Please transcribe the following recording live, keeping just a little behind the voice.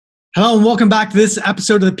Hello and welcome back to this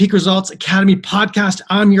episode of the Peak Results Academy podcast.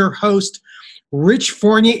 I'm your host, Rich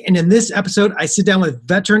Fournier, and in this episode, I sit down with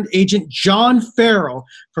veteran agent John Farrell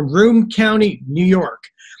from Broome County, New York.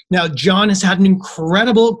 Now, John has had an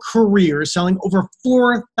incredible career selling over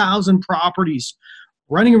 4,000 properties,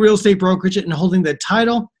 running a real estate brokerage, and holding the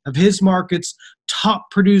title of his market's top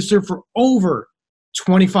producer for over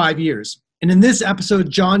 25 years. And in this episode,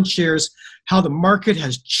 John shares how the market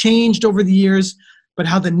has changed over the years, but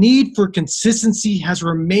how the need for consistency has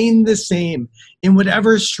remained the same in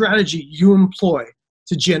whatever strategy you employ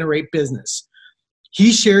to generate business.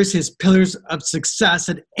 He shares his pillars of success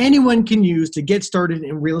that anyone can use to get started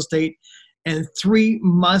in real estate and 3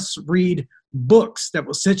 must-read books that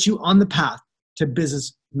will set you on the path to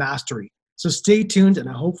business mastery. So stay tuned and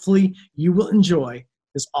hopefully you will enjoy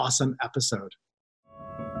this awesome episode.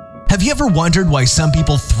 Have you ever wondered why some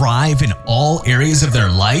people thrive in all areas of their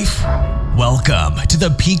life? Welcome to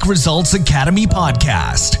the Peak Results Academy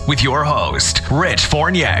podcast with your host, Rich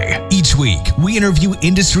Fournier. Each week, we interview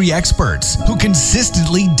industry experts who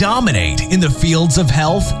consistently dominate in the fields of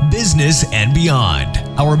health, business, and beyond.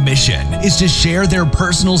 Our mission is to share their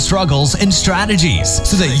personal struggles and strategies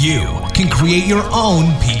so that you can create your own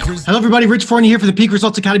peak results. Hello, everybody. Rich Fournier here for the Peak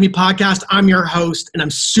Results Academy podcast. I'm your host, and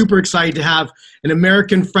I'm super excited to have an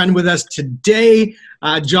American friend with us today,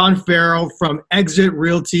 John Farrell from Exit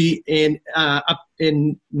Realty up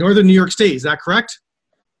in northern New York State. Is that correct?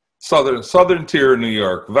 Southern tier of New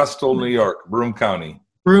York, Vestal, New York, Broome County.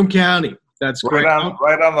 Broome County. That's great.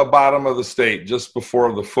 Right on the bottom of the state, just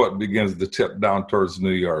before the foot begins to tip down towards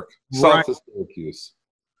New York, south of Syracuse.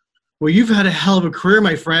 Well, you've had a hell of a career,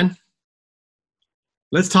 my friend.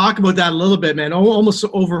 Let's talk about that a little bit, man. Almost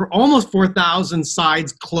 4,000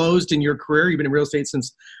 sides closed in your career. You've been in real estate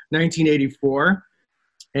since 1984,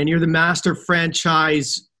 and you're the master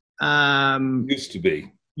franchise. Used to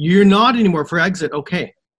be. You're not anymore for Exit.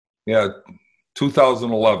 Okay. Yeah,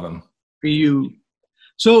 2011.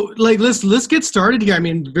 So, let's get started here. I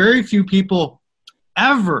mean, very few people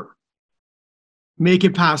ever make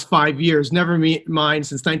it past 5 years. Never mind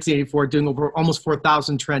since 1984, doing over almost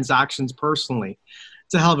 4,000 transactions personally.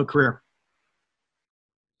 It's a hell of a career.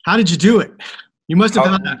 How did you do it? You must have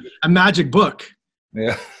had a magic book.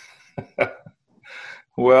 Yeah.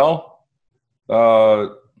 Well,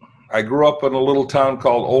 I grew up in a little town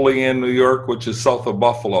called Olean, New York, which is south of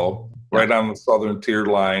Buffalo, right on the southern tier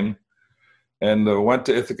line, and went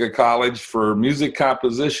to Ithaca College for music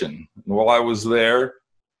composition. And while I was there,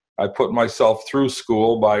 I put myself through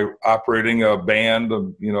school by operating a band,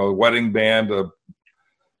 a wedding band, a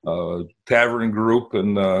tavern group,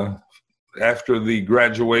 and after the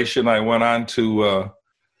graduation, I went on to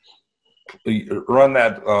run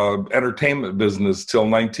that entertainment business till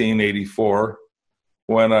 1984,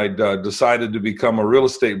 when I decided to become a real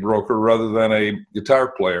estate broker rather than a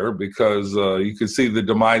guitar player, because you could see the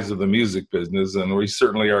demise of the music business, and we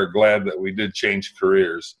certainly are glad that we did change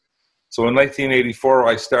careers. So in 1984,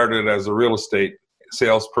 I started as a real estate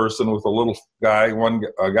salesperson with a little guy,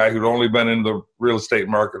 a guy who'd only been in the real estate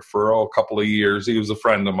market for a couple of years. He was a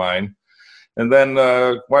friend of mine. And then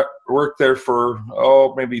worked there for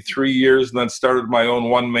maybe 3 years, and then started my own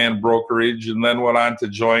one-man brokerage, and then went on to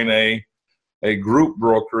join a group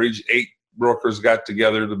brokerage. 8 brokers got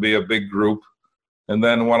together to be a big group, and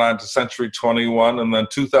then went on to Century 21. And then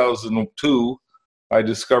 2002, I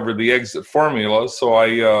discovered the Exit formula. So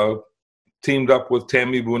I teamed up with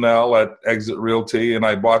Tammy Bunnell at Exit Realty, and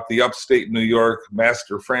I bought the upstate New York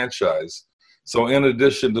master franchise. So in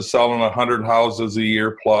addition to selling 100 houses a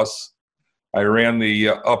year plus, I ran the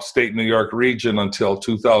upstate New York region until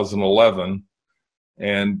 2011.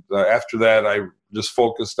 And after that, I just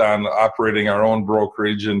focused on operating our own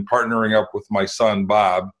brokerage and partnering up with my son,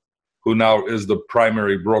 Bob, who now is the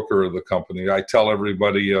primary broker of the company. I tell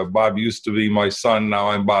everybody, Bob used to be my son, now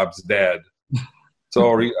I'm Bob's dad.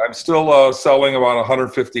 So I'm still selling about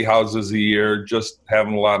 150 houses a year, just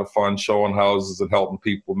having a lot of fun showing houses and helping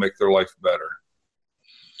people make their life better.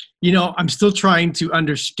 I'm still trying to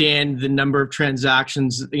understand the number of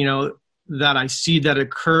transactions, that I see that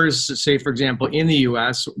occurs, say, for example, in the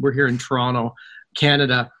U.S. We're here in Toronto,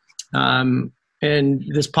 Canada. And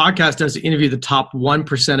this podcast does interview the top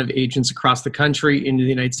 1% of agents across the country in the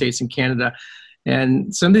United States and Canada.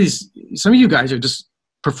 And some of you guys are just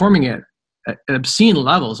performing at obscene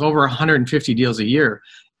levels, over 150 deals a year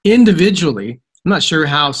individually. I'm not sure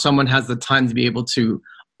how someone has the time to be able to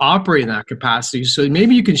operate in that capacity. So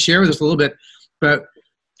maybe you can share with us a little bit about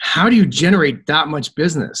how do you generate that much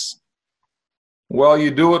business? Well, you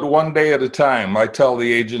do it one day at a time. I tell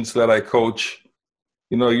the agents that I coach,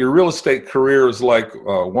 your real estate career is like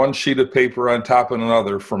one sheet of paper on top of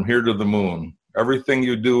another from here to the moon. Everything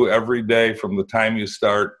you do every day from the time you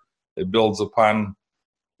start, it builds upon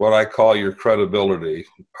what I call your credibility.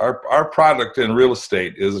 Our product in real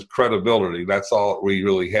estate is credibility. That's all we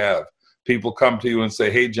really have. People come to you and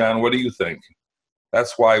say, hey, John, what do you think?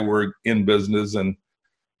 That's why we're in business. And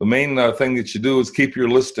the main thing that you do is keep your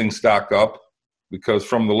listing stock up, because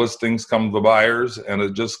from the listings come the buyers, and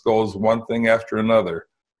it just goes one thing after another.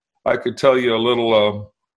 I could tell you a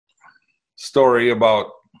little story about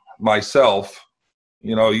myself.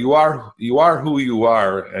 You are who you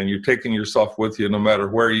are, and you're taking yourself with you no matter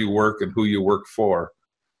where you work and who you work for.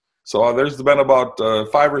 So there's been about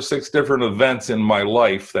 5 or 6 different events in my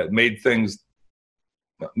life that made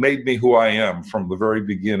me who I am from the very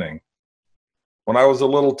beginning. When I was a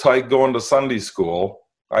little tyke going to Sunday school,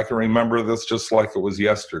 I can remember this just like it was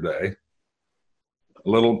yesterday.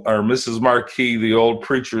 Mrs. Marquis, the old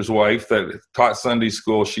preacher's wife that taught Sunday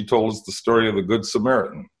school, she told us the story of the Good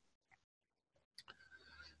Samaritan.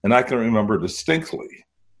 And I can remember distinctly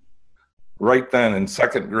right then in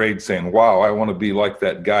 2nd grade saying, wow, I want to be like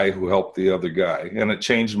that guy who helped the other guy. And it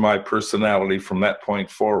changed my personality from that point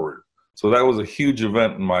forward. So that was a huge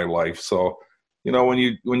event in my life. So, when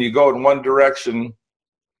you go in one direction,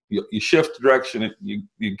 you shift direction,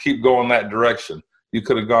 you keep going that direction. You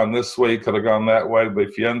could have gone this way, you could have gone that way, but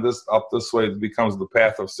if you end up this way, it becomes the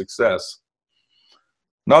path of success.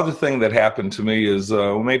 Another thing that happened to me is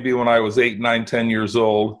maybe when I was 8, 9, 10 years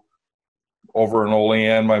old, over in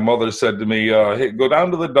Olean, my mother said to me, hey, go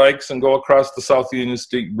down to the dikes and go across the South Union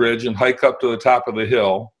Street Bridge and hike up to the top of the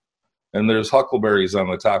hill. And there's huckleberries on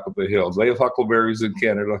the top of the hill. Do they have huckleberries in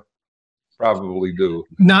Canada? Probably do.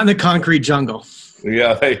 Not in the concrete jungle.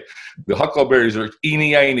 Yeah, the huckleberries are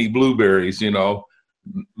eeny-einy blueberries,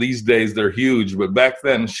 These days they're huge, but back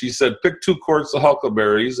then she said, pick 2 quarts of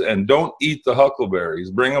huckleberries and don't eat the huckleberries.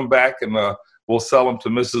 Bring them back and we'll sell them to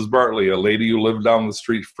Mrs. Bartley, a lady who lived down the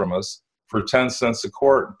street from us, for 10 cents a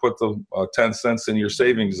quart. Put the 10 cents in your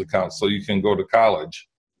savings account so you can go to college.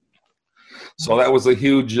 So that was a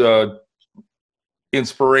huge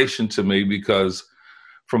inspiration to me, because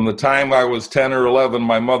from the time I was 10 or 11,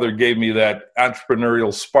 my mother gave me that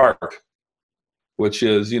entrepreneurial spark, which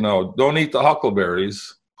is, don't eat the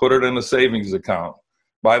huckleberries, put it in a savings account.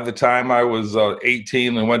 By the time I was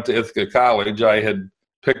 18 and went to Ithaca College, I had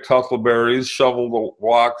picked huckleberries, shoveled the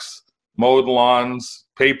walks, mowed lawns,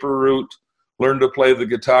 paper route, learned to play the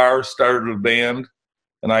guitar, started a band,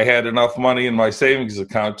 and I had enough money in my savings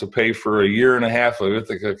account to pay for a year and a half of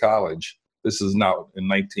Ithaca College. This is now in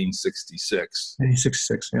 1966.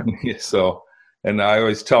 1966, yeah. So, and I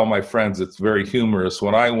always tell my friends, it's very humorous.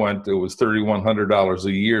 When I went, it was $3,100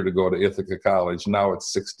 a year to go to Ithaca College. Now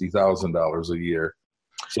it's $60,000 a year.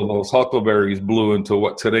 So those huckleberries blew into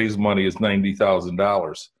what today's money is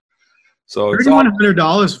 $90,000. So it's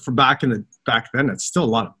 $3,100 for back then. It's still a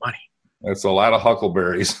lot of money. That's a lot of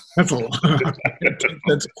huckleberries. That's a lot.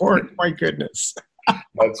 That's quart. My goodness.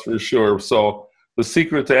 That's for sure. So the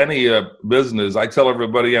secret to any business, I tell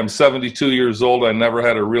everybody I'm 72 years old. I never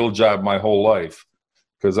had a real job my whole life,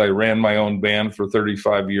 because I ran my own band for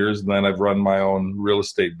 35 years, and then I've run my own real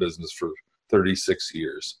estate business for 36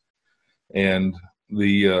 years. And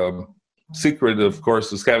the secret, of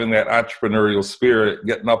course, is having that entrepreneurial spirit,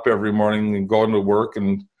 getting up every morning and going to work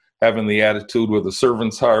and having the attitude with a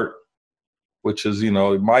servant's heart, which is,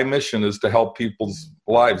 my mission is to help people's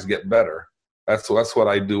lives get better. That's what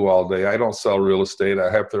I do all day. I don't sell real estate. I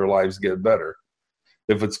help their lives get better.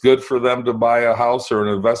 If it's good for them to buy a house or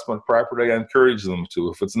an investment property, I encourage them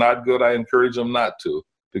to. If it's not good, I encourage them not to,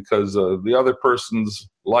 because the other person's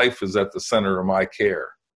life is at the center of my care.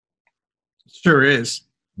 Sure is.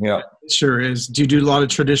 Yeah. It sure is. Do you do a lot of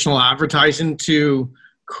traditional advertising to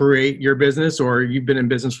create your business, or you've been in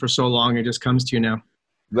business for so long it just comes to you now?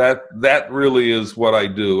 That really is what I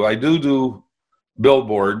do. I do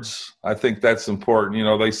billboards. I think that's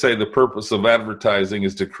important. They say the purpose of advertising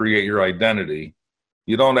is to create your identity.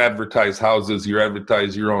 You don't advertise houses, you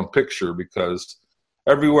advertise your own picture, because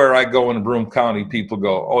everywhere I go in Broome County, people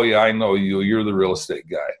go, oh yeah, I know you, you're the real estate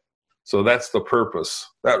guy. So that's the purpose.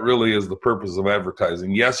 That really is the purpose of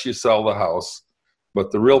advertising. Yes, you sell the house,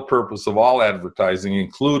 but the real purpose of all advertising,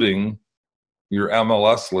 including your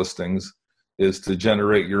MLS listings, is to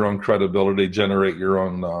generate your own credibility, generate your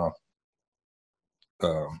own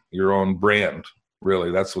brand.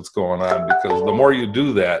 Really, that's what's going on, because the more you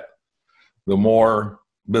do that, the more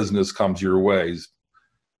business comes your ways.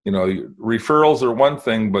 Referrals are one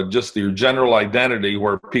thing, but just your general identity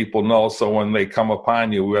where people know. So when they come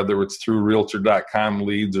upon you, whether it's through realtor.com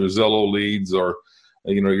leads or Zillow leads or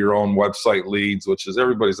your own website leads, which is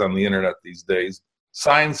everybody's on the internet these days.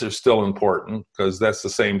 Signs are still important because that's the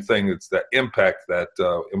same thing. It's that impact, that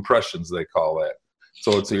impressions, they call that.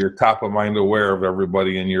 So it's you're top of mind aware of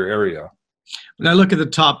everybody in your area. When I look at the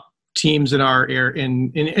top teams in our area,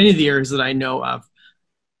 in any of the areas that I know of,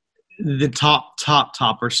 the top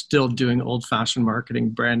are still doing old-fashioned marketing,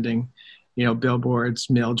 branding, billboards,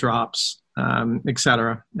 mail drops,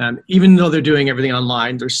 etc. And even though they're doing everything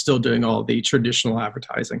online, they're still doing all the traditional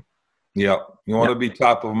advertising. Yeah, you want to be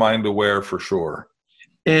top of mind aware for sure.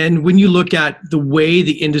 And when you look at the way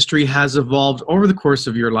the industry has evolved over the course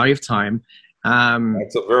of your lifetime,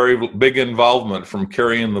 that's a very big involvement, from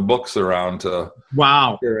carrying the books around to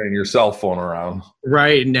carrying your cell phone around.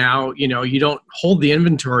 Right now, you don't hold the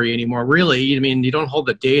inventory anymore. Really, I mean, you don't hold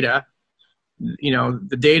the data.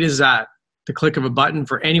 The data is at the click of a button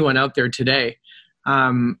for anyone out there today.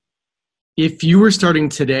 If you were starting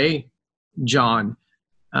today, John,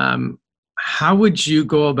 how would you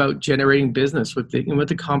go about generating business with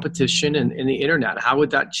the competition and the internet? How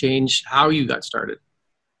would that change how you got started?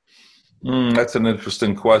 That's an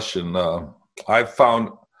interesting question. I've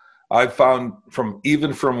found from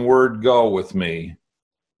word go with me,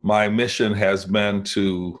 my mission has been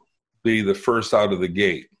to be the first out of the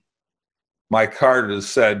gate. My card has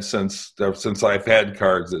said since I've had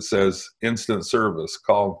cards, it says instant service.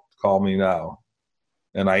 Call me now.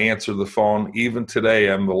 And I answer the phone. Even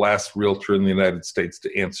today, I'm the last realtor in the United States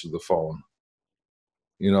to answer the phone.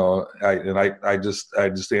 I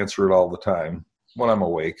just answer it all the time when I'm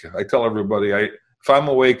awake. I tell everybody, if I'm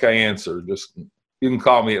awake, I answer. You can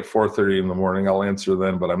call me at 4:30 in the morning. I'll answer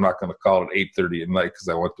then, but I'm not going to call at 8:30 at night because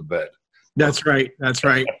I went to bed. That's right.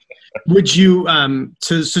 Would you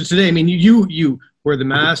so today? I mean, you were the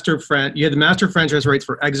master you had the master franchise rights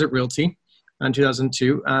for Exit Realty in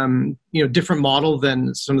 2002. Different model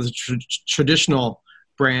than some of the traditional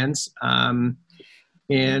brands. And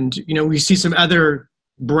we see some other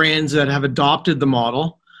brands that have adopted the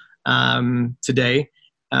model today.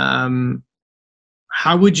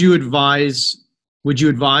 How would you advise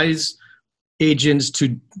agents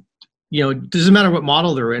to, doesn't matter what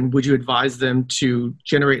model they're in, would you advise them to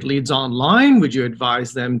generate leads online? Would you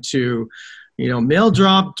advise them to, mail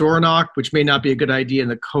drop, door knock, which may not be a good idea in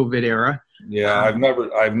the COVID era? Yeah,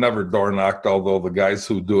 I've never door knocked, although the guys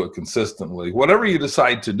who do it consistently, whatever you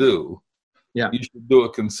decide to do, you should do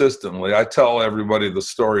it consistently. I tell everybody the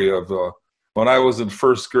story of when I was in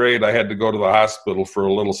first grade, I had to go to the hospital for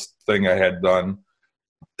a little thing I had done.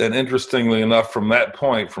 And interestingly enough, from that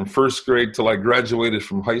point, from first grade till I graduated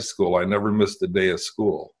from high school, I never missed a day of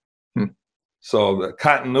school. So the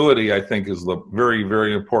continuity, I think, is very,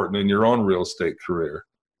 very important in your own real estate career.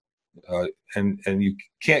 And you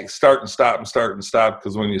can't start and stop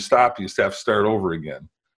because when you stop, you have to start over again.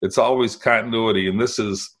 It's always continuity, and this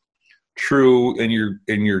is true in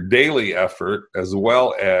your daily effort as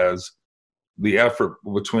well as the effort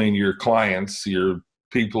between your clients, your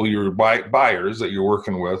people, your buyers that you're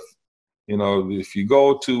working with. If you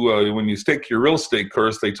go to when you take your real estate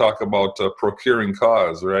course, they talk about procuring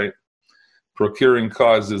cause, right? Procuring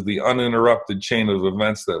cause is the uninterrupted chain of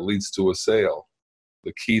events that leads to a sale.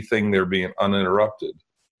 The key thing there being uninterrupted.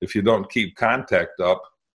 If you don't keep contact up,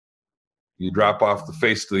 you drop off the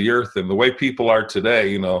face of the earth. And the way people are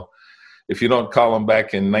today, if you don't call them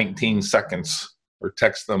back in 19 seconds or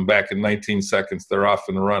text them back in 19 seconds, they're off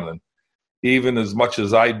and running. Even as much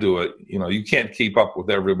as I do it, you can't keep up with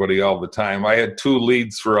everybody all the time. I had 2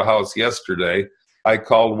 leads for a house yesterday. I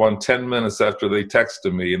called one 10 minutes after they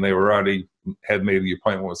texted me, and they already had made the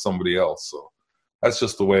appointment with somebody else. So that's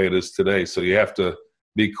just the way it is today. So you have to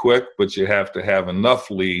be quick, but you have to have enough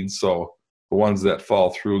leads so the ones that fall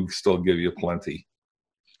through still give you plenty.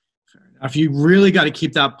 If you really got to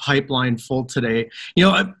keep that pipeline full today,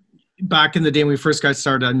 back in the day when we first got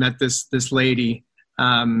started, I met this lady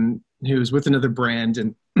who was with another brand,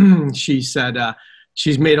 and she said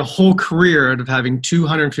she's made a whole career out of having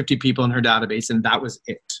 250 people in her database, and that was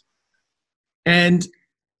it. And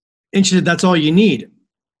she said, that's all you need.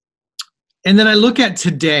 And then I look at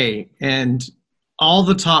today, and all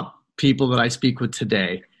the top people that I speak with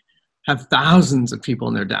today have thousands of people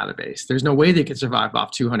in their database. There's no way they could survive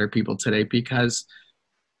off 200 people today because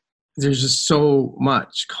there's just so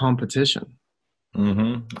much competition.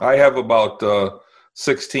 Mm-hmm. I have about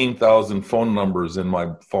 16,000 phone numbers in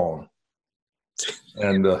my phone.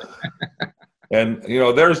 And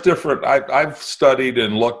there's different, I've studied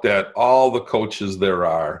and looked at all the coaches there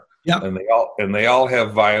are. Yep. And they all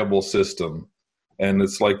have viable system. And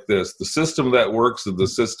it's like this: the system that works is the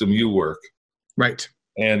system you work. Right.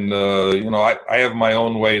 And, I have my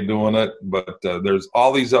own way of doing it, but there's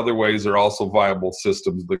all these other ways are also viable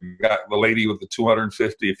systems. The lady with the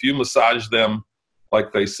 250, if you massage them,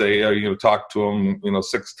 like they say, talk to them,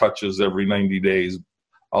 6 touches every 90 days,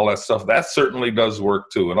 all that stuff, that certainly does work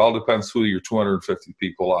too. It all depends who your 250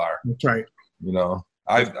 people are. That's right.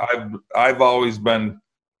 I've always been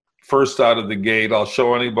first out of the gate. I'll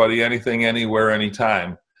show anybody anything, anywhere,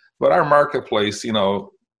 anytime. But our marketplace,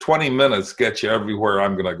 20 minutes gets you everywhere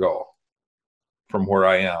I'm going to go from where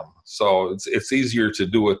I am. So it's easier to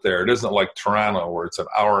do it there. It isn't like Toronto where it's an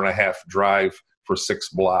hour and a half drive for 6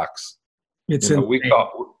 blocks. We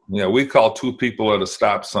call 2 people at a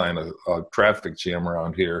stop sign a traffic jam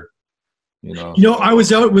around here. I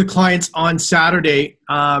was out with clients on Saturday.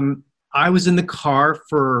 I was in the car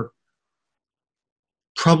for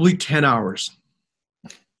probably 10 hours.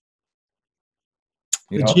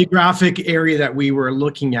 The geographic area that we were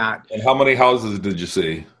looking at. And how many houses did you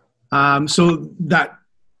see? So that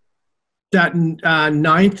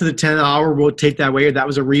 9th to the 10th hour, we'll take that way. That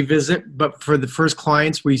was a revisit. But for the first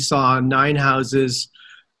clients, we saw 9 houses.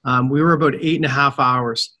 We were about 8.5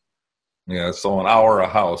 hours. Yeah, so an hour a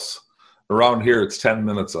house. Around here, it's 10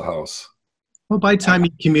 minutes a house. Well, by the time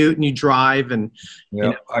you commute and you drive and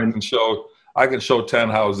I can show 10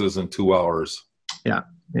 houses in 2 hours. Yeah.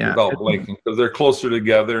 Without blinking, because they're closer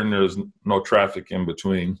together and there's no traffic in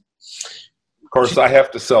between. Of course, I have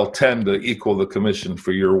to sell 10 to equal the commission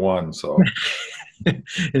for year 1. So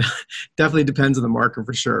it definitely depends on the market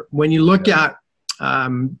for sure. When you look at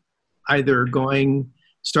either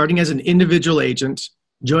starting as an individual agent,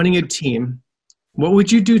 joining a team, what would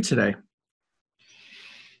you do today?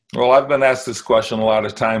 Well, I've been asked this question a lot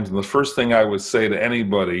of times, and the first thing I would say to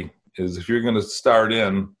anybody is if you're going to start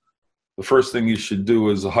in, the first thing you should do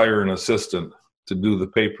is hire an assistant to do the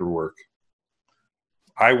paperwork.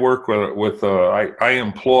 I work I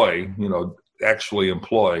employ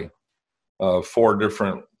 4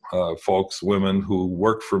 different folks, women who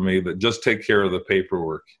work for me that just take care of the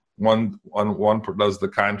paperwork. One does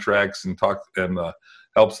the contracts and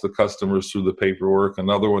helps the customers through the paperwork.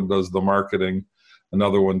 Another one does the marketing.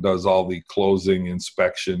 Another one does all the closing,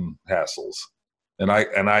 inspection hassles. And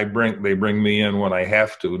they bring me in when I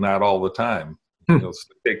have to, not all the time. To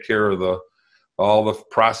take care of all the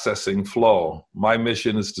processing flow. My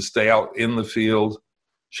mission is to stay out in the field,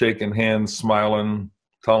 shaking hands, smiling,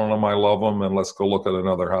 telling them I love them, and let's go look at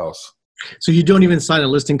another house. So you don't even sign a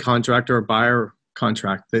listing contract or a buyer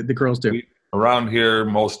contract. The girls do. Around here,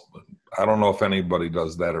 I don't know if anybody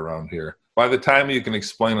does that around here. By the time you can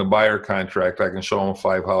explain a buyer contract, I can show them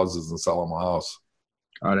 5 houses and sell them a house.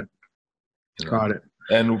 Got it. Got it.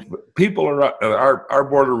 And people our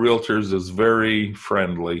board of realtors is very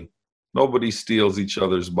friendly. Nobody steals each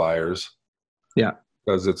other's buyers. Yeah.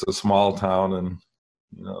 Because it's a small town, and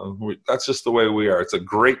that's just the way we are. It's a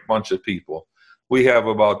great bunch of people. We have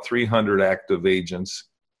about 300 active agents,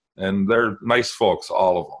 and they're nice folks,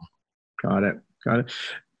 all of them. Got it.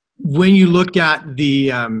 When you look at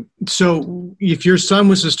so if your son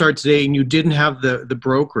was to start today and you didn't have the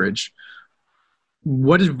brokerage,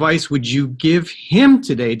 what advice would you give him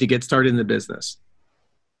today to get started in the business?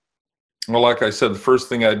 Well, like I said, the first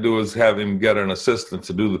thing I do is have him get an assistant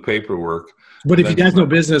to do the paperwork. But if he has no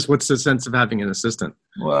business, what's the sense of having an assistant?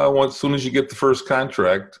 Well, as soon as you get the first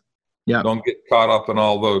contract, don't get caught up in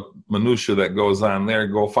all the minutia that goes on there.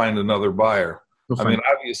 Go find another buyer.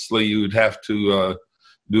 Obviously, you'd have to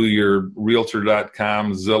do your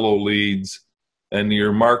Realtor.com, Zillow leads, and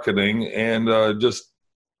your marketing, and just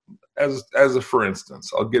as a for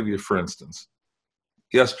instance, I'll give you a for instance.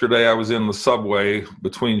 Yesterday, I was in the subway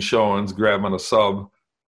between showings grabbing a sub,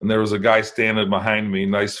 and there was a guy standing behind me,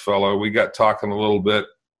 nice fellow. We got talking a little bit,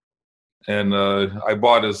 and I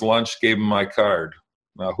bought his lunch, gave him my card.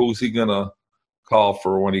 Now, who's he going to call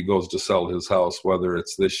for when he goes to sell his house, whether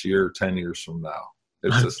it's this year or 10 years from now?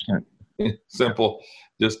 It's just simple.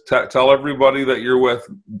 Just tell everybody that you're with,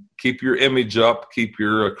 keep your image up, keep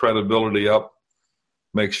your credibility up.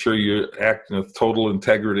 Make sure you act with total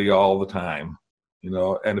integrity all the time,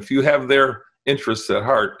 and if you have their interests at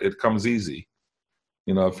heart, it comes easy.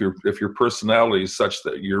 If your personality is such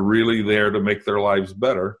that you're really there to make their lives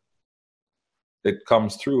better, it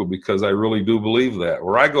comes through, because I really do believe that.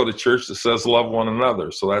 Where I go to church, it says love one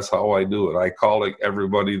another. So that's how I do it. I call it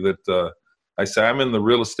everybody that I say I'm in the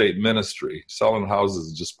real estate ministry. Selling houses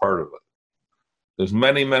is just part of it. There's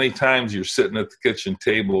many, many times you're sitting at the kitchen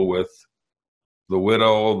table with the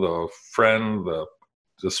widow, the friend, the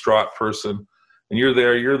distraught person, and you're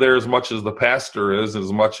there as much as the pastor is,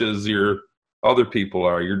 as much as your other people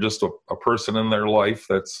are. You're just a person in their life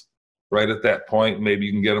that's right at that point. Maybe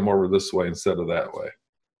you can get them over this way instead of that way.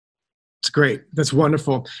 It's great. That's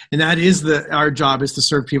wonderful. And that is our job, is to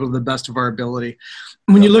serve people to the best of our ability.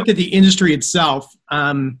 When you look at the industry itself,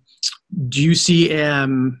 do you see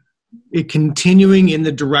it continuing in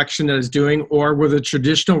the direction that it's doing, or will the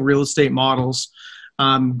traditional real estate models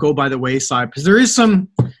go by the wayside? Because there is some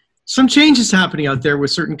changes happening out there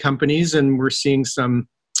with certain companies, and we're seeing some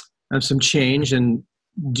change. And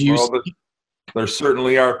do you there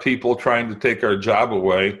certainly are people trying to take our job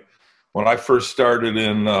away. When I first started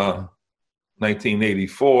in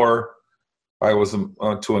 1984, I was to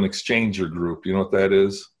an exchanger group. You know what that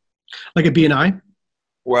is? Like a B&I?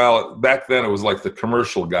 Well, back then it was like the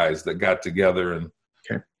commercial guys that got together and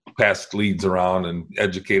passed leads around and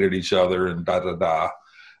educated each other and da-da-da.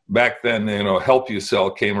 Back then, Help You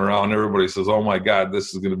Sell came around. Everybody says, oh my God,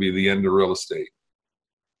 this is going to be the end of real estate.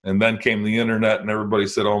 And then came the internet and everybody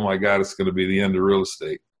said, oh my God, it's going to be the end of real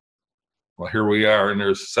estate. Well, here we are, and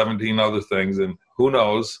there's 17 other things, and who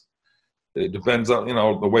knows? It depends on,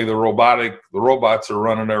 the way the robots are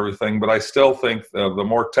running everything. But I still think the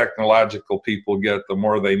more technological people get, the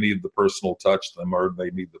more they need the personal touch, the more they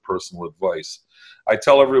need the personal advice. I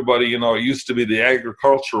tell everybody, it used to be the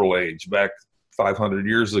agricultural age back 500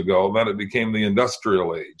 years ago. Then it became the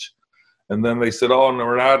industrial age. And then they said, oh, no,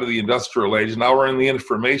 we're out of the industrial age. Now we're in the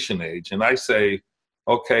information age. And I say,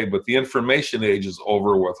 okay, but the information age is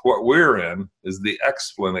over with. What we're in is the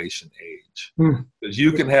explanation age. Because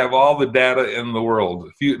you can have all the data in the world.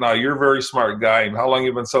 Now, you're a very smart guy. And how long have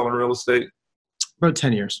you been selling real estate? About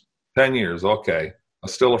 10 years. 10 years, okay. I'm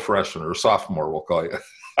still a freshman or a sophomore, we'll call you.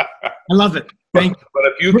 I love it. Thank you. But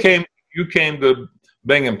if you came to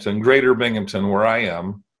Binghamton, Greater Binghamton, where I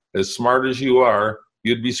am, as smart as you are,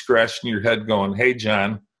 you'd be scratching your head going, hey,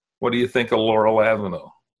 John, what do you think of Laurel Avenue?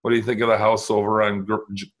 What do you think of the house over on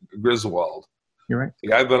Griswold? You're right.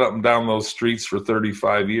 See, I've been up and down those streets for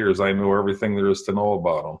 35 years. I know everything there is to know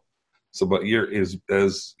about them. So, but you're as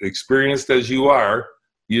experienced as you are,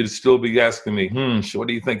 you'd still be asking me, what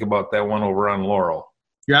do you think about that one over on Laurel?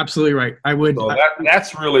 You're absolutely right. I would. So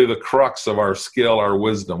that's really the crux of our skill, our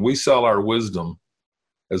wisdom. We sell our wisdom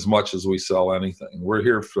as much as we sell anything. We're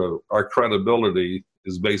here for our credibility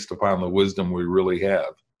is based upon the wisdom we really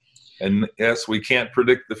have. And yes, we can't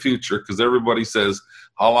predict the future because everybody says,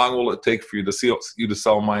 how long will it take for you to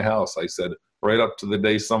sell my house? I said, right up to the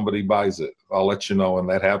day somebody buys it. I'll let you know when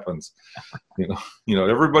that happens.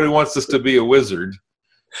 Everybody wants us to be a wizard,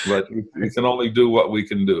 but we can only do what we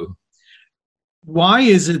can do. Why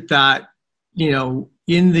is it that, in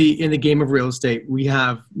the game of real estate, we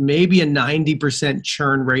have maybe a 90%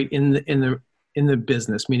 churn rate in the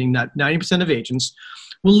business, meaning that 90% of agents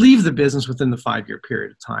will leave the business within the 5-year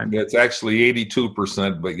period of time? It's actually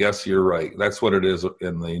 82%, but yes, you're right. That's what it is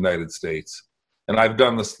in the United States. And I've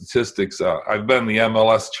done the statistics. I've been the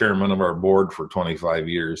MLS chairman of our board for 25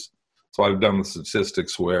 years. So I've done the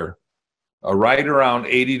statistics where right around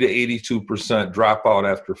 80 to 82% drop out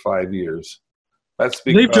after 5 years. That's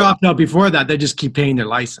because they've dropped out before that. They just keep paying their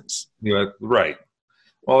license. Yeah, right.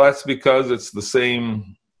 Well, that's because it's the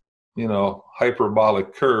same,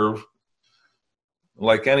 hyperbolic curve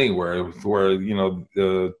like anywhere where,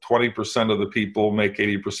 20% of the people make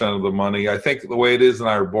 80% of the money. I think the way it is in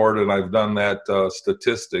our board, and I've done that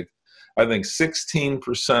statistic, I think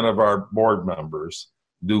 16% of our board members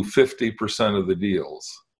do 50% of the deals.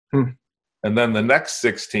 And then the next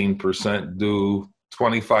 16% do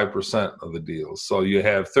 25% of the deals. So you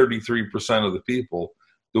have 33% of the people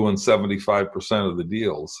doing 75% of the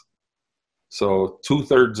deals. So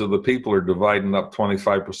 2/3 of the people are dividing up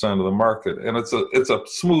 25% of the market. And it's a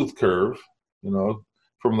smooth curve,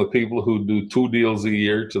 from the people who do 2 deals a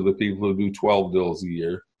year to the people who do 12 deals a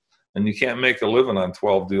year. And you can't make a living on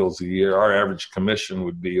 12 deals a year. Our average commission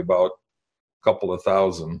would be about a couple of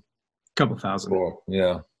thousand. For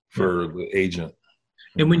the agent.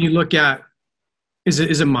 And when you look at, is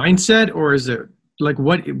it mindset, or is it like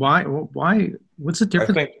why, what's the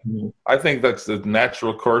difference? I think that's the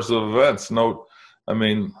natural course of events.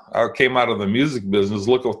 I came out of the music business.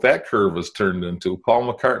 Look what that curve has turned into.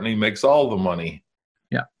 Paul McCartney makes all the money.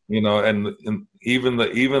 Yeah. And even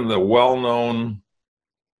the well-known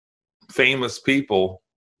famous people,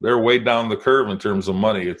 they're way down the curve in terms of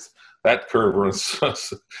money. It's that curve runs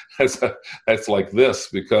that's like this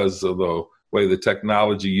because of the way the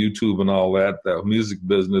technology, YouTube and all that, the music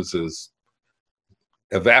business is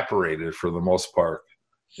evaporated for the most part.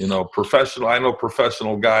 I know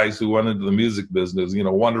professional guys who went into the music business,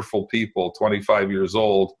 wonderful people, 25 years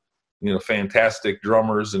old, fantastic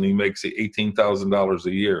drummers, and he makes $18,000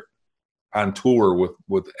 a year on tour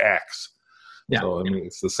with acts. Yeah. So,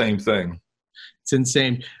 it's the same thing. It's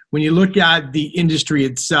insane. When you look at the industry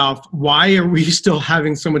itself, why are we still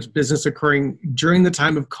having so much business occurring during the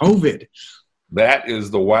time of COVID? That is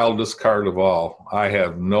the wildest card of all. I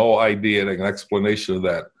have no idea an explanation of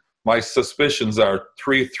that. My suspicions are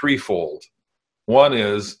threefold. One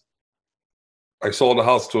is, I sold a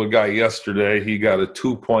house to a guy yesterday. He got a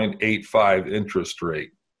 2.85 interest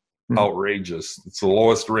rate. Outrageous. It's the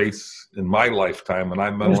lowest rates in my lifetime, and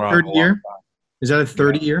I've been around a long time. Is that a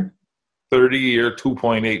 30-year? 30-year,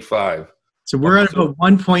 2.85. So we're at about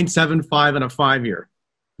 1.75 and a 5-year.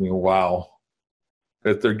 Wow.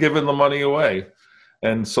 That they're giving the money away.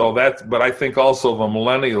 And so but I think also the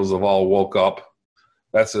millennials have all woke up.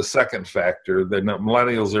 That's a second factor. The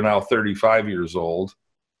millennials are now 35 years old.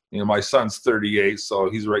 My son's 38, so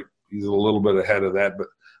he's a little bit ahead of that. But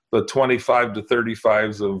the 25 to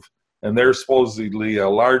 35s and they're supposedly a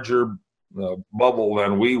larger bubble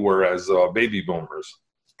than we were as baby boomers.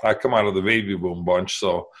 I come out of the baby boom bunch,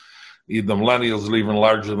 so the millennials are even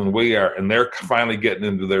larger than we are, and they're finally getting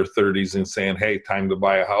into their 30s and saying, hey, time to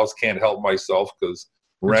buy a house. Can't help myself because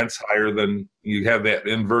rent's higher than, you have that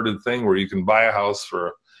inverted thing where you can buy a house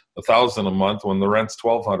for $1,000 a month when the rent's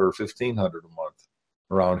 $1,200 or $1,500 a month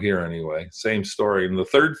around here anyway. Same story. And the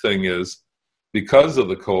third thing is, because of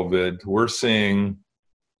the COVID, we're seeing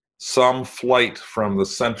some flight from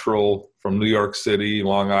New York City,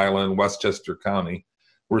 Long Island, Westchester County.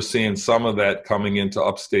 We're seeing some of that coming into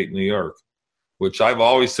upstate New York, which I've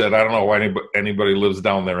always said, I don't know why anybody lives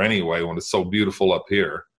down there anyway when it's so beautiful up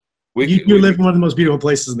here. You live in one of the most beautiful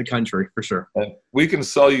places in the country, for sure. We can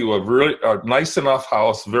sell you a nice enough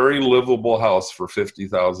house, very livable house for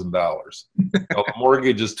 $50,000. The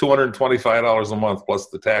mortgage is $225 a month plus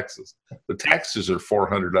the taxes. The taxes are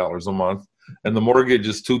 $400 a month, and the mortgage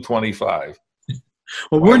is $225.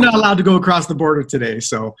 Well, we're not allowed to go across the border today,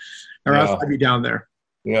 or else I'd be down there.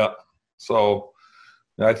 Yeah. So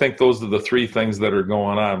I think those are the three things that are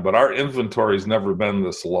going on. But our inventory's never been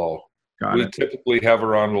this low. We typically have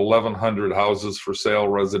around 1,100 houses for sale,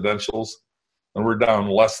 residentials, and we're down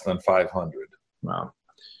less than 500. Wow.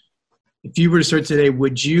 If you were to start today,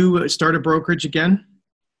 would you start a brokerage again?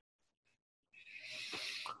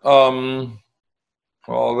 Well,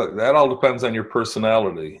 that all depends on your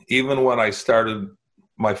personality. Even when I started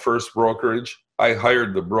my first brokerage, I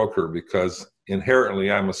hired the broker because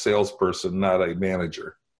inherently I'm a salesperson, not a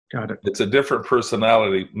manager. Got it. It's a different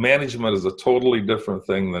personality. Management is a totally different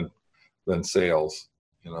thing than sales,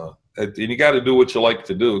 and you got to do what you like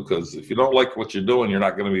to do, because if you don't like what you're doing, you're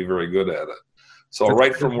not going to be very good at it. So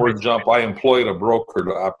right from word jump, I employed a broker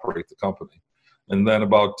to operate the company. And then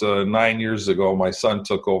about 9 years ago, my son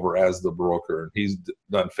took over as the broker, and he's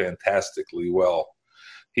done fantastically well.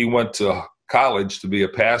 He went to college to be a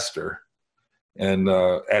pastor. And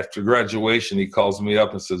after graduation, he calls me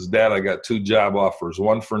up and says, Dad, I got 2 job offers,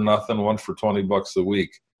 one for nothing, one for $20 a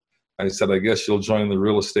week. I said, I guess you'll join the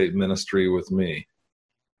real estate ministry with me.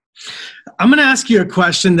 I'm going to ask you a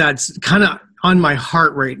question that's kind of on my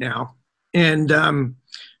heart right now. And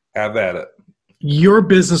have at it. Your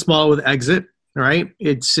business model with Exit, right?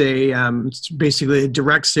 It's it's basically a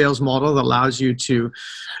direct sales model that allows you to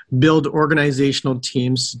build organizational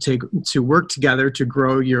teams to work together to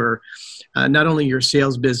grow your not only your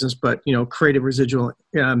sales business, but create a residual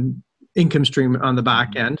income stream on the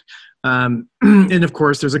back end. And of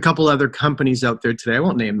course, there's a couple other companies out there today, I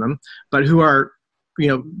won't name them, but who are,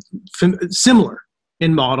 similar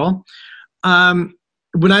in model.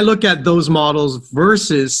 When I look at those models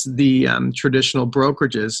versus the traditional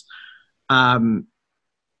brokerages, I'm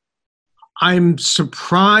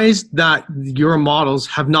surprised that your models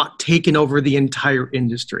have not taken over the entire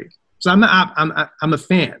industry. So I'm a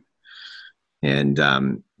fan. And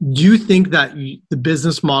do you think that the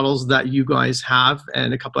business models that you guys have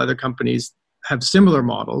and a couple other companies have similar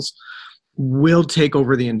models will take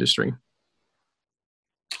over the industry?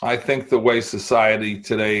 I think the way society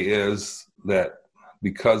today is that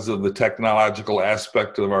because of the technological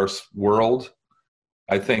aspect of our world,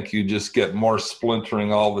 I think you just get more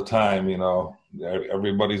splintering all the time.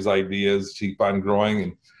 Everybody's ideas keep on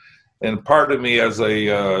growing. And part of me as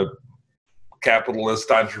a capitalist,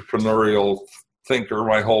 entrepreneurial thinker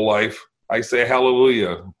my whole life, I say,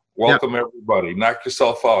 hallelujah, welcome everybody, knock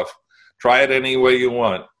yourself off, try it any way you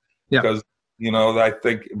want. Because, I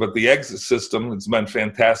think, but the exit system, it's been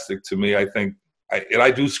fantastic to me. I think,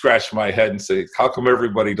 I do scratch my head and say, how come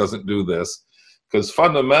everybody doesn't do this? Because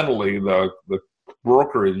fundamentally, the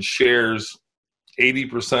brokerage shares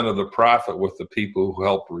 80% of the profit with the people who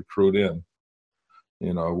help recruit in.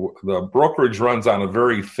 The brokerage runs on a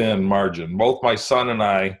very thin margin. Both my son and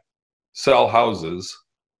I sell houses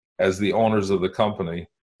as the owners of the company,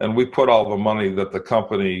 and we put all the money that the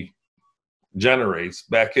company generates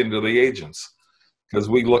back into the agents, because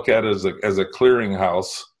we look at it as a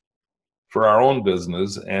clearinghouse for our own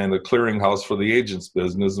business and a clearinghouse for the agent's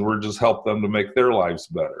business, and we're just help them to make their lives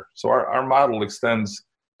better. So our model extends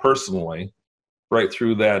personally right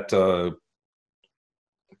through that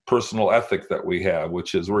personal ethic that we have,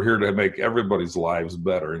 which is we're here to make everybody's lives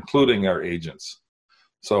better, including our agents.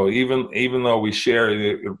 So even though we share,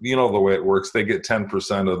 you know the way it works, they get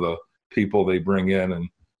 10% of the people they bring in, and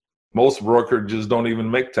most brokerages don't even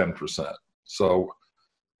make 10%. So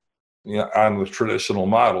on the traditional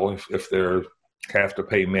model, if they're have to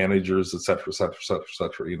pay managers, et cetera, et cetera, et cetera, et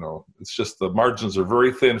cetera, it's just the margins are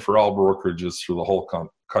very thin for all brokerages through the whole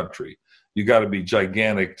country. You got to be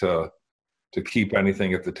gigantic to keep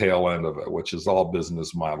anything at the tail end of it, which is all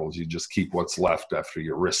business models. You just keep what's left after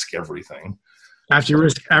you risk everything. After you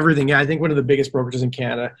risk everything, yeah. I think one of the biggest brokerages in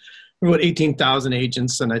Canada, about 18,000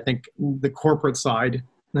 agents, and I think the corporate side,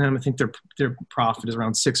 I think their profit is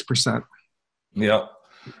around 6%. Yeah,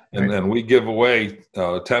 and then we give away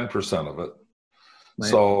 10% of it. Right.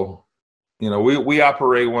 So, we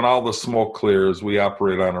operate when all the smoke clears. We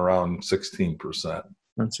operate on around 16%. Around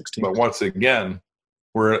 16%. But once again,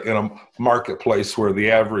 we're in a marketplace where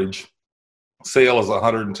the average sale is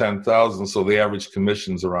 110,000, so the average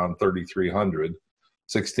commission's around 3,300.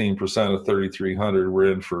 16% of 3,300,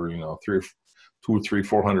 we're in for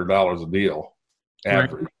 $400 a deal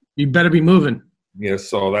average. Right. You better be moving. Yes,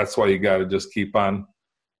 so that's why you got to just keep on.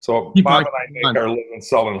 So Bob and I make our living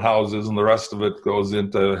selling houses, and the rest of it goes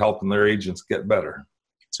into helping their agents get better.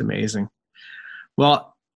 It's amazing.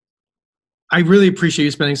 Well, I really appreciate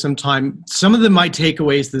you spending some time. Some of my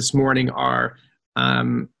takeaways this morning are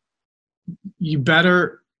you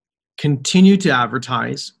better continue to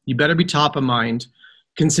advertise. You better be top of mind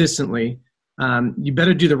consistently. You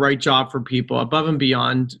better do the right job for people above and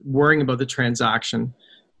beyond worrying about the transaction.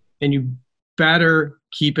 And you better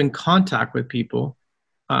keep in contact with people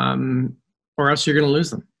or else you're going to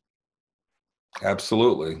lose them.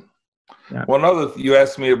 Absolutely. Yeah. One other, you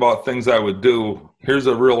asked me about things I would do. Here's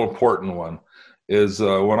a real important one, is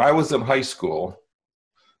when I was in high school,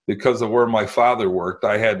 because of where my father worked,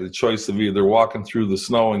 I had the choice of either walking through the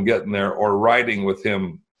snow and getting there or riding with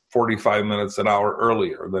him 45 minutes, an hour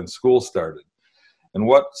earlier than school started. And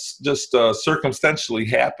what just circumstantially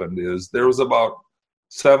happened is there was about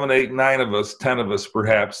 7, 8, 9 of us, 10 of us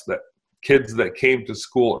perhaps, that kids that came to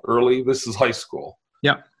school early. This is high school.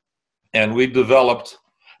 Yeah. And we developed,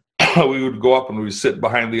 we would go up and we'd sit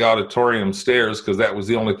behind the auditorium stairs because that was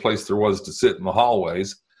the only place there was to sit in the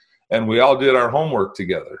hallways. And we all did our homework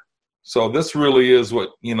together. So this really is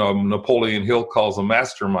what, Napoleon Hill calls a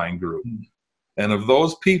mastermind group. Mm-hmm. And of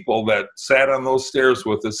those people that sat on those stairs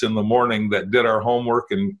with us in the morning that did our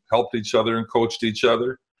homework and helped each other and coached each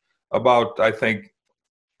other, about, I think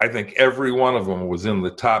every one of them was in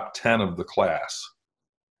the top 10 of the class.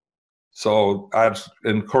 So I'd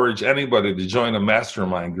encourage anybody to join a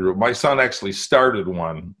mastermind group. My son actually started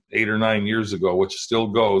one 8 or 9 years ago, which still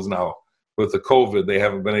goes now. With the COVID, they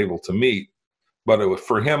haven't been able to meet. But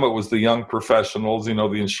for him, it was the young professionals, the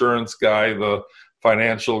insurance guy, the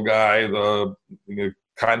financial guy, the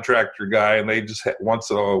contractor guy, and they just had once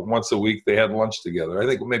a week they had lunch together. I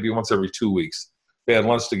think maybe once every 2 weeks they had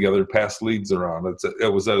lunch together, passed leads around.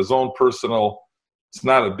 It was at his own personal. It's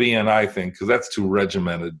not a BNI thing because that's too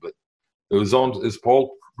regimented, but it was his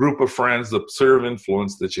whole group of friends, the sphere of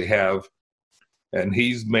influence that you have. And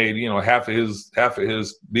he's made, half of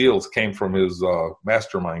his deals came from his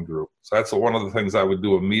mastermind group. So that's one of the things I would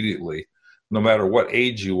do immediately, no matter what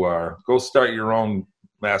age you are. Go start your own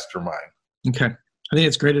mastermind. Okay, I think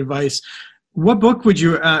it's great advice. What book would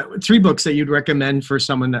you? 3 books that you'd recommend for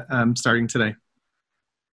someone starting today?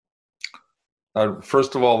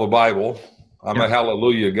 First of all, the Bible. I'm a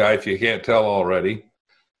hallelujah guy, if you can't tell already.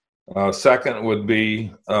 Second would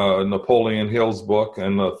be Napoleon Hill's book,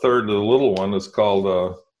 and the third, the little one, is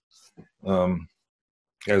called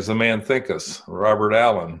As a Man Thinketh, Robert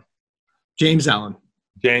Allen. James Allen,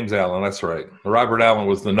 that's right. Robert Allen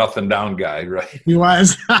was the nothing down guy, right? He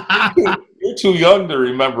was. You're too young to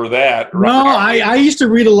remember that. Right? No, I used to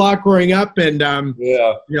read a lot growing up, and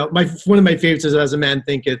one of my favorites is As a Man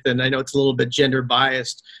Thinketh, and I know it's a little bit gender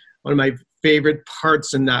biased. One of my favorite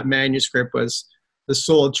parts in that manuscript was the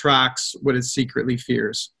soul attracts what it secretly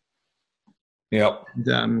fears. Yep.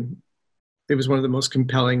 And, it was one of the most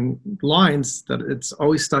compelling lines that it's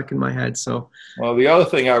always stuck in my head. So, well, the other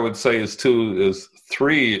thing I would say is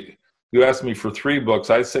 3. You asked me for 3 books.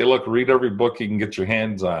 I'd say, look, read every book you can get your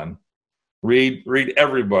hands on. Read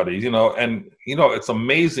everybody, and it's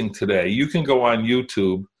amazing today. You can go on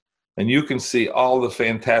YouTube And you can see all the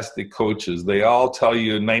fantastic coaches. They all tell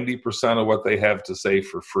you 90% of what they have to say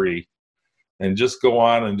for free. And just go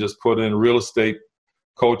on and just put in real estate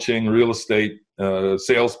coaching, real estate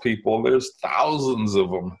salespeople. There's thousands of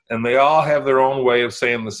them. And they all have their own way of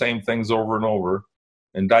saying the same things over and over,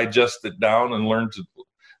 and digest it down and learn to.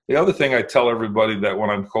 The other thing I tell everybody that when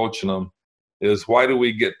I'm coaching them is, why do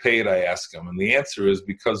we get paid? I ask them. And the answer is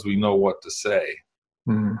because we know what to say.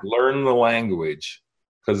 Learn the language.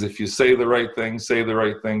 Because if you say the right thing, say the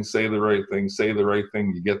right thing, say the right thing, say the right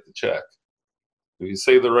thing, you get the check. If you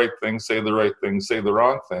say the right thing, say the right thing, say the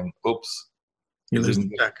wrong thing, oops. You lose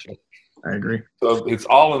the check. I agree. So it's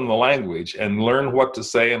all in the language, and learn what to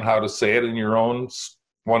say and how to say it in your own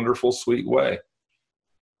wonderful, sweet way.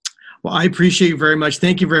 Well, I appreciate you very much.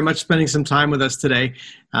 Thank you very much for spending some time with us today.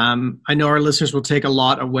 I know our listeners will take a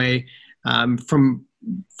lot away from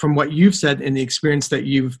what you've said and the experience that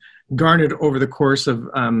you've garnered over the course of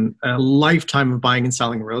a lifetime of buying and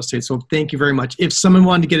selling real estate. So thank you very much. If someone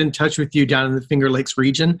wanted to get in touch with you down in the Finger Lakes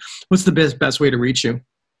region, what's the best way to reach you?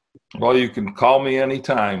 Well, you can call me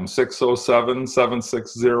anytime,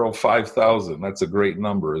 607-760-5000. That's a great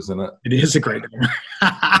number, isn't it? It is a great number.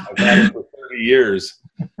 I've had it for 30 years.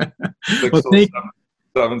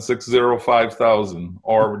 607-760-5000,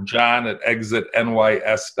 or John at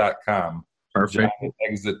exitnys.com. Perfect. John at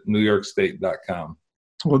exitnewyorkstate.com.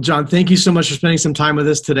 Well, John, thank you so much for spending some time with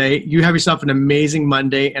us today. You have yourself an amazing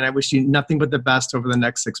Monday, and I wish you nothing but the best over the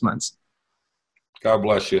next 6 months. God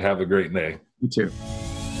bless you. Have a great day. You too.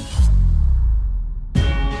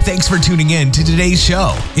 Thanks for tuning in to today's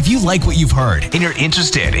show. If you like what you've heard and you're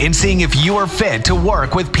interested in seeing if you are fit to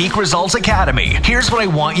work with Peak Results Academy, here's what I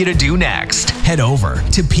want you to do next. Head over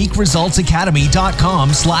to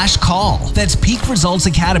peakresultsacademy.com/call. That's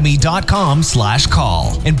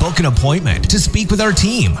peakresultsacademy.com/call and book an appointment to speak with our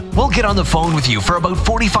team. We'll get on the phone with you for about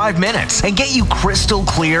 45 minutes and get you crystal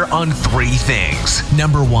clear on 3 things.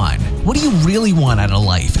 Number 1, what do you really want out of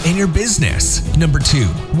life and your business? Number 2,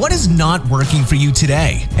 what is not working for you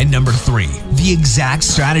today? And number 3, the exact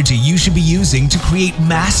strategy you should be using to create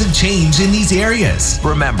massive change in these areas.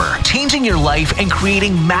 Remember, changing your life and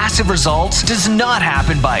creating massive results does not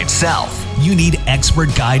happen by itself. You need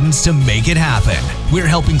expert guidance to make it happen. We're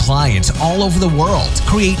helping clients all over the world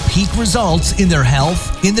create peak results in their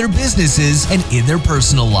health, in their businesses, and in their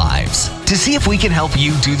personal lives. To see if we can help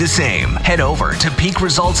you do the same, head over to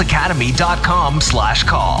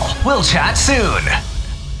peakresultsacademy.com/call. We'll chat soon.